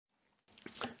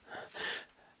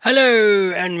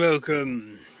Hello and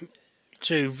welcome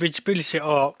to Visibility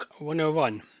Arc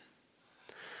 101.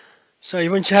 So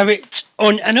you want to have it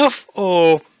on and off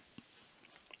or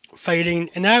fading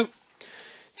in and out?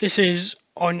 This is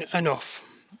on and off.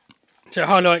 So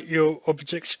highlight your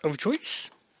objects of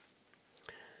choice.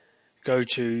 Go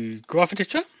to Graph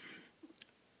Editor,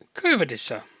 Curve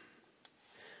Editor,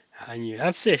 and you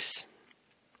have this.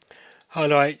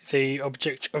 Highlight the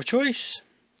object of choice,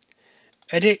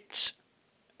 edit,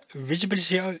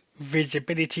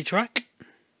 visibility track,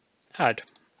 add.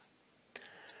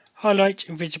 Highlight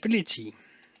visibility,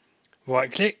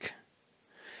 right click,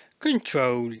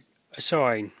 control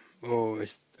assign or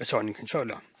assign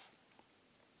controller.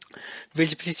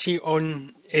 Visibility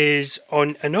on is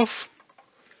on and off.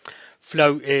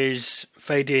 Flow is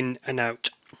fade in and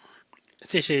out.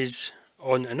 This is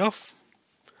on and off.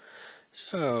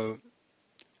 So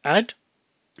add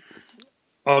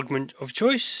augment of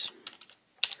choice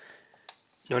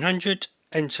 900,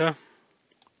 enter.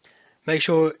 Make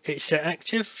sure it's set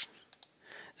active.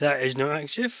 That is not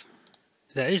active.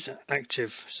 That is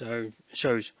active. So it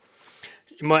shows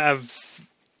you might have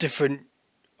different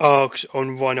arcs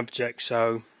on one object.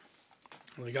 So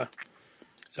there we go.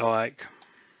 Like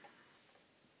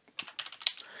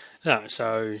that.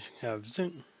 So you have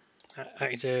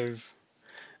active,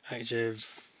 active,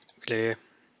 clear.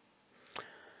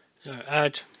 So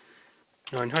add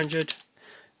 900,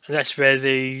 and that's where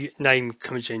the name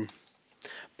comes in.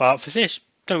 But for this,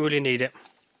 don't really need it.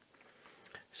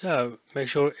 So make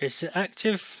sure it's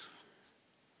active.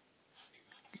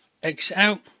 X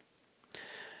out.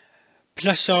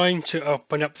 Plus sign to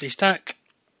open up the stack.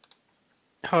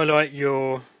 Highlight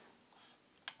your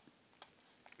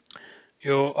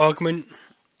augment.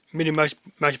 Middle mouse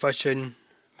button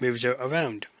moves it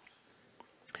around.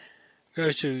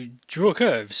 Go to draw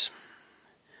curves.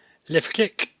 Left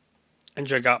click and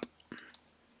drag up.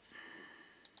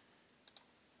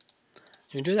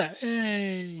 You can do that.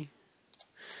 Yay!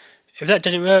 If that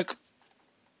doesn't work,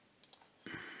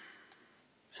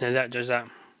 then that does that.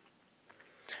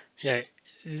 Yeah,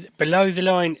 below the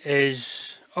line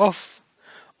is off,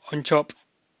 on top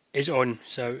is on.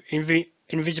 So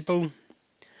invisible,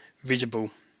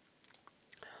 visible.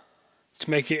 To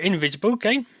make it invisible,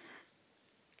 okay,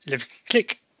 left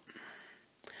click,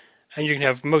 and you can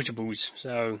have multiples.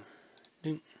 So,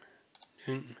 ding,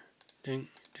 ding, ding,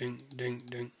 ding, ding,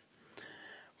 ding.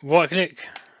 Right click,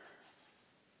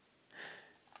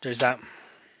 does that.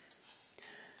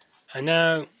 And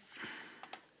now,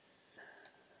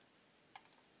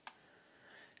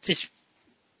 this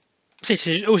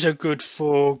is also good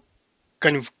for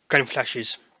gun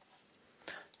flashes.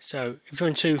 So if you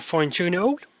want to fine tune it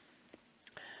all,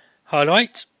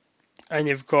 highlight, and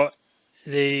you've got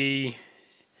the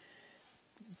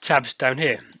tabs down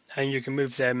here, and you can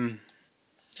move them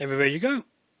everywhere you go.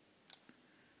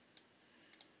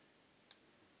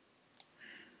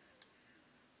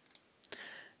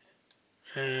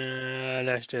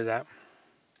 Let's do that.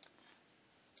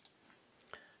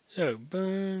 So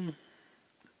boom,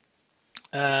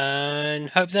 and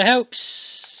hope that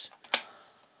helps.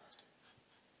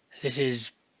 This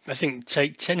is, I think,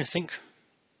 take 10. I think.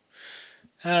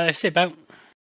 Let's see about.